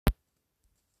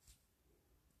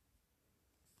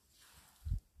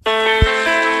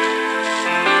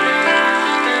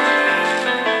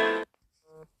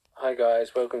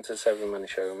guys, welcome to the Saving Money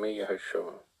Show. Me, your host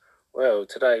Sean. Well,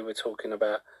 today we're talking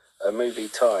about a movie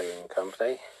tie-in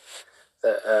company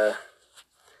that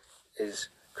is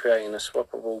creating a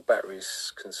swappable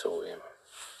batteries consortium.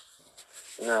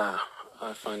 Now,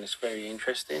 I find this very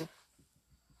interesting,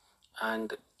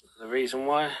 and the reason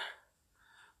why,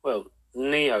 well,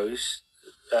 NIO's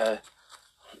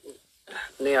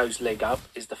leg up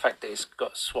is the fact that it's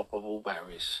got swappable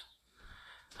batteries,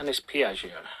 and it's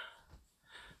Piaggio.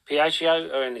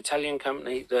 Piaggio are an Italian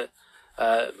company that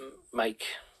make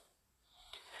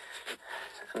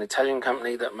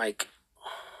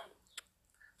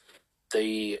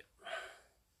the,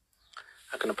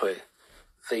 how can I put it,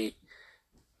 the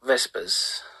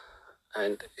Vespas.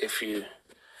 And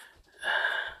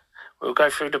we'll go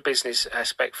through the business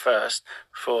aspect first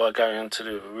before I go on to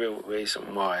the real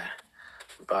reason why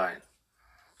I'm buying.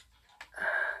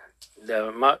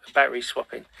 The battery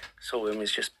swapping consortium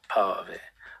is just part of it.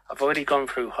 I've already gone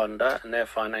through Honda and their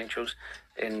financials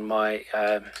in my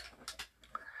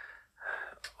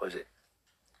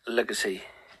legacy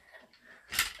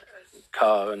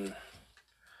car and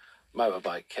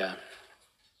motorbike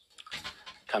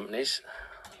companies.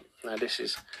 Now this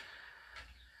is,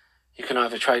 you can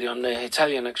either trade it on the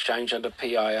Italian exchange under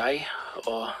PIA,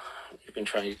 or you can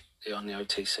trade it on the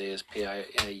OTC as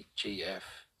PIAGF.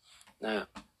 Now,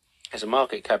 there's a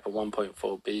market cap of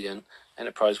 1.4 billion,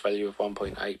 enterprise value of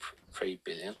 1.83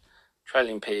 billion,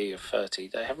 trailing PE of 30.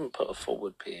 They haven't put a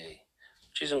forward PE,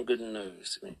 which isn't good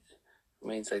news. It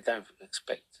means they don't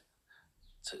expect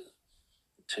to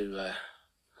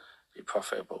be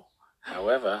profitable.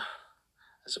 However,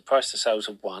 there's a price to sales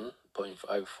of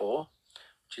 1.04,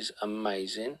 which is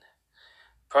amazing.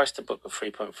 Price to book of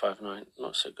 3.59,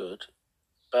 not so good.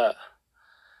 But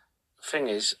the thing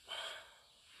is,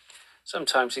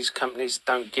 sometimes these companies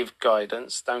don't give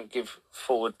guidance, don't give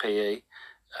forward PE,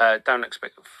 don't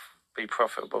expect to be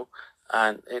profitable,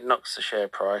 and it knocks the share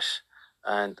price,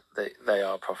 and they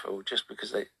are profitable just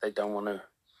because they don't want to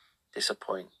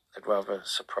disappoint. They'd rather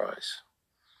surprise.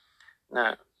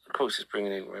 Now, of course, it's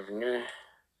bringing in revenue.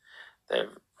 There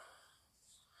are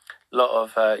a lot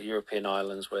of European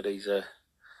islands where these are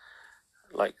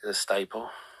like the staple.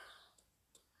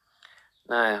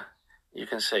 Now, you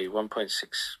can see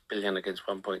 1.6 billion against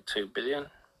 1.2 billion.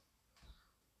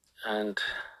 And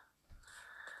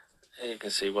you can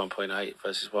see 1.8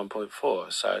 versus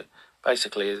 1.4. So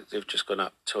basically, they've just gone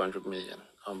up 200 million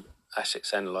on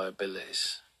assets and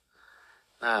liabilities.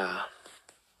 Now,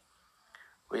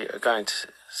 we are going to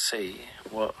see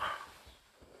what...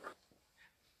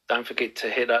 Don't forget to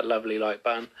hit that lovely like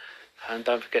button, and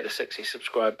don't forget the sexy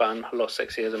subscribe button. A lot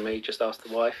sexier than me, just ask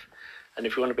the wife. And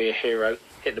if you want to be a hero,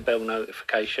 hit the bell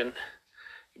notification.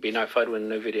 You'll be notified when a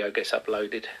new video gets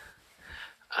uploaded.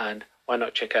 And why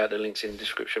not check out the links in the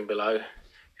description below. If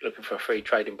you're looking for a free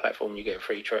trading platform, you get a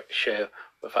free share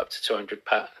worth up to $200,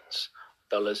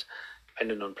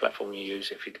 depending on the platform you use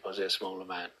if you deposit a small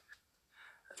amount.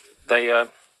 They are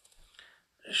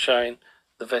showing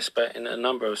the Vespa in a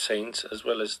number of scenes, as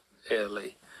well as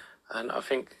Italy, and I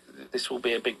think this will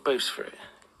be a big boost for it.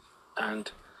 And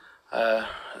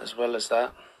as well as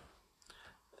that,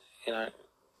 you know,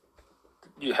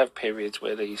 you have periods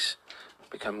where these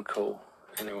become cool.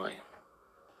 Anyway,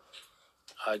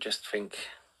 I just think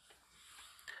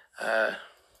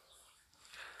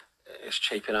it's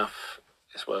cheap enough,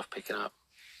 it's worth picking up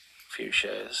a few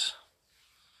shares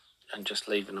and just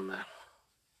leaving them there.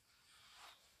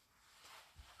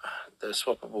 The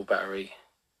swappable battery,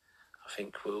 I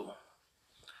think, will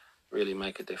really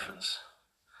make a difference,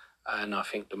 and I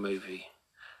think the movie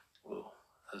will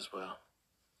as well.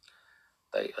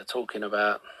 They are talking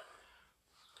about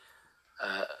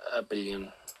 $1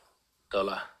 billion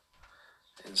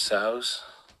in sales,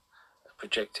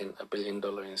 projecting $1 billion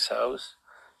in sales.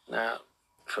 Now,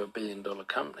 for $1 billion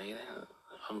company,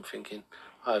 I'm thinking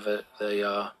either they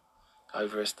are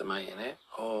overestimating it,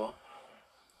 or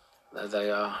they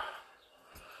are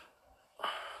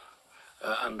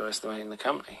underestimating the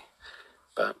company.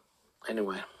 But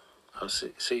anyway, I'll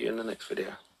see you in the next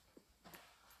video.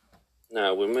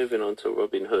 Now we're moving on to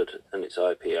Robinhood and its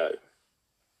IPO.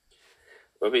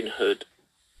 Robinhood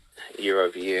year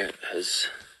over year has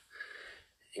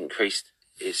increased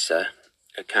its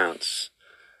accounts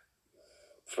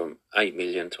from 8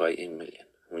 million to 18 million.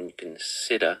 When you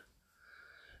consider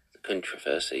the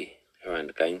controversy around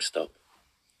the GameStop,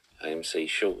 AMC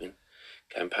shorting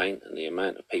campaign, and the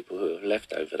amount of people who have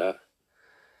left over that,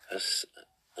 that's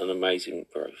an amazing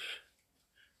growth.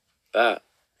 But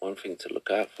one thing to look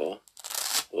out for,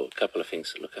 or a couple of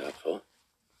things to look out for,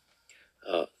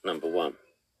 are number one,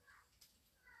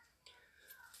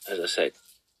 as I said,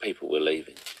 people were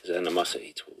leaving. There's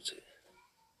animosity towards it.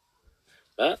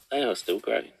 But they are still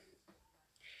growing.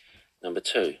 Number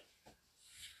 2,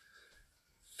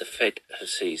 the Fed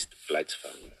has seized Vlad's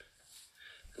phone,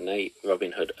 and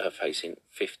Robinhood are facing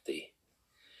 50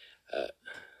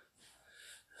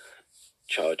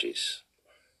 charges.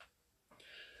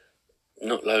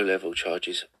 Not low-level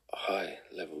charges,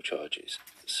 high-level charges.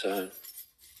 So,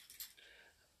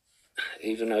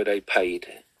 even though they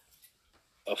paid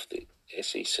off the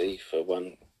SEC for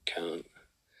one count,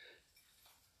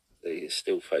 they are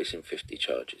still facing 50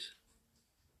 charges.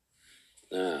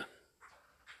 Now,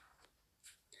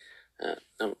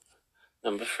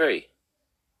 number 3,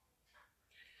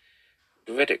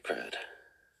 the Reddit crowd.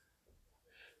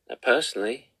 Now,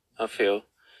 personally, I feel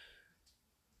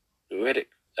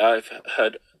I've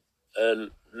heard a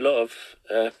lot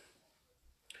of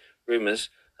rumours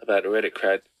about the Reddit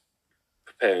crowd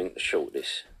preparing to short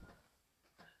this.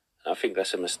 I think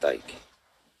that's a mistake.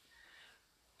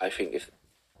 I think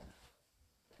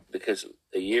because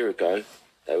a year ago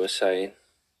they were saying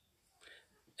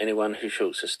anyone who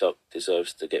shorts a stock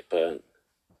deserves to get burnt.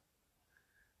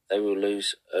 They will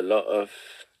lose a lot of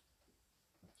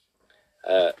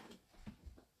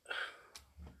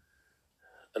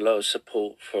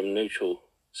support from neutral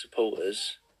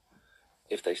supporters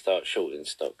if they start shorting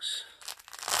stocks.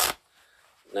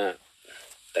 Now,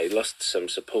 they lost some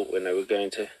support when they were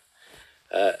going to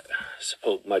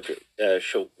support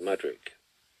short Mudrick,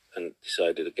 and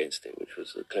decided against it, which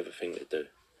was the clever thing to do.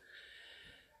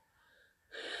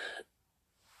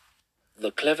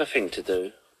 The clever thing to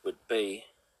do would be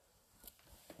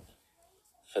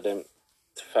for them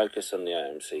to focus on the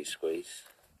AMC squeeze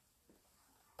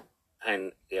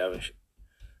and the other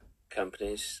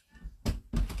companies,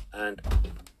 and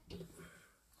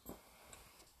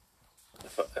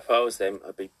if I was them,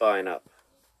 I'd be buying up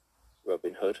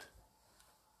Robinhood,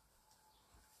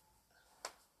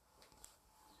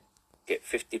 get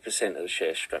 50% of the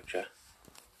share structure,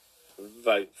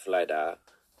 vote Vlad out,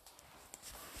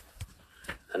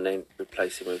 and then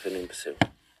replace him with an imbecile.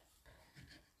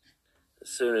 As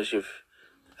soon as you've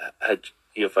had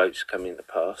your votes come into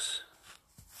pass,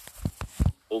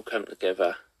 all come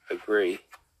together, agree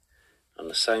on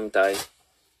the same day,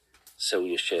 sell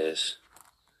your shares,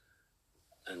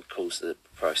 and cause the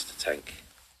price to tank.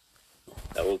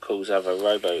 That will cause other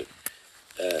robo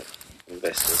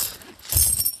investors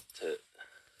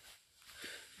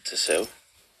to sell,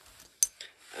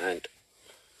 and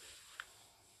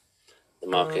the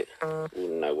market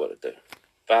wouldn't know what to do.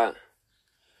 But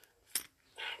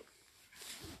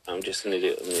I'm just an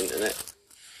idiot on the internet.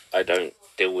 I don't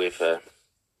deal with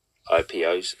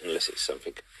IPOs unless it's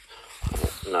something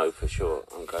I know for sure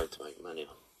I'm going to make money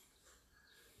on.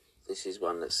 This is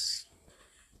one that's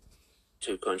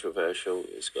too controversial.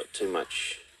 It's got too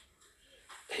much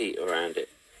heat around it,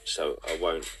 so I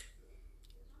won't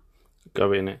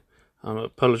go in it. I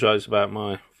apologise about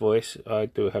my voice. I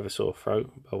do have a sore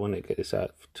throat, but I want to get this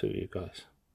out to you guys.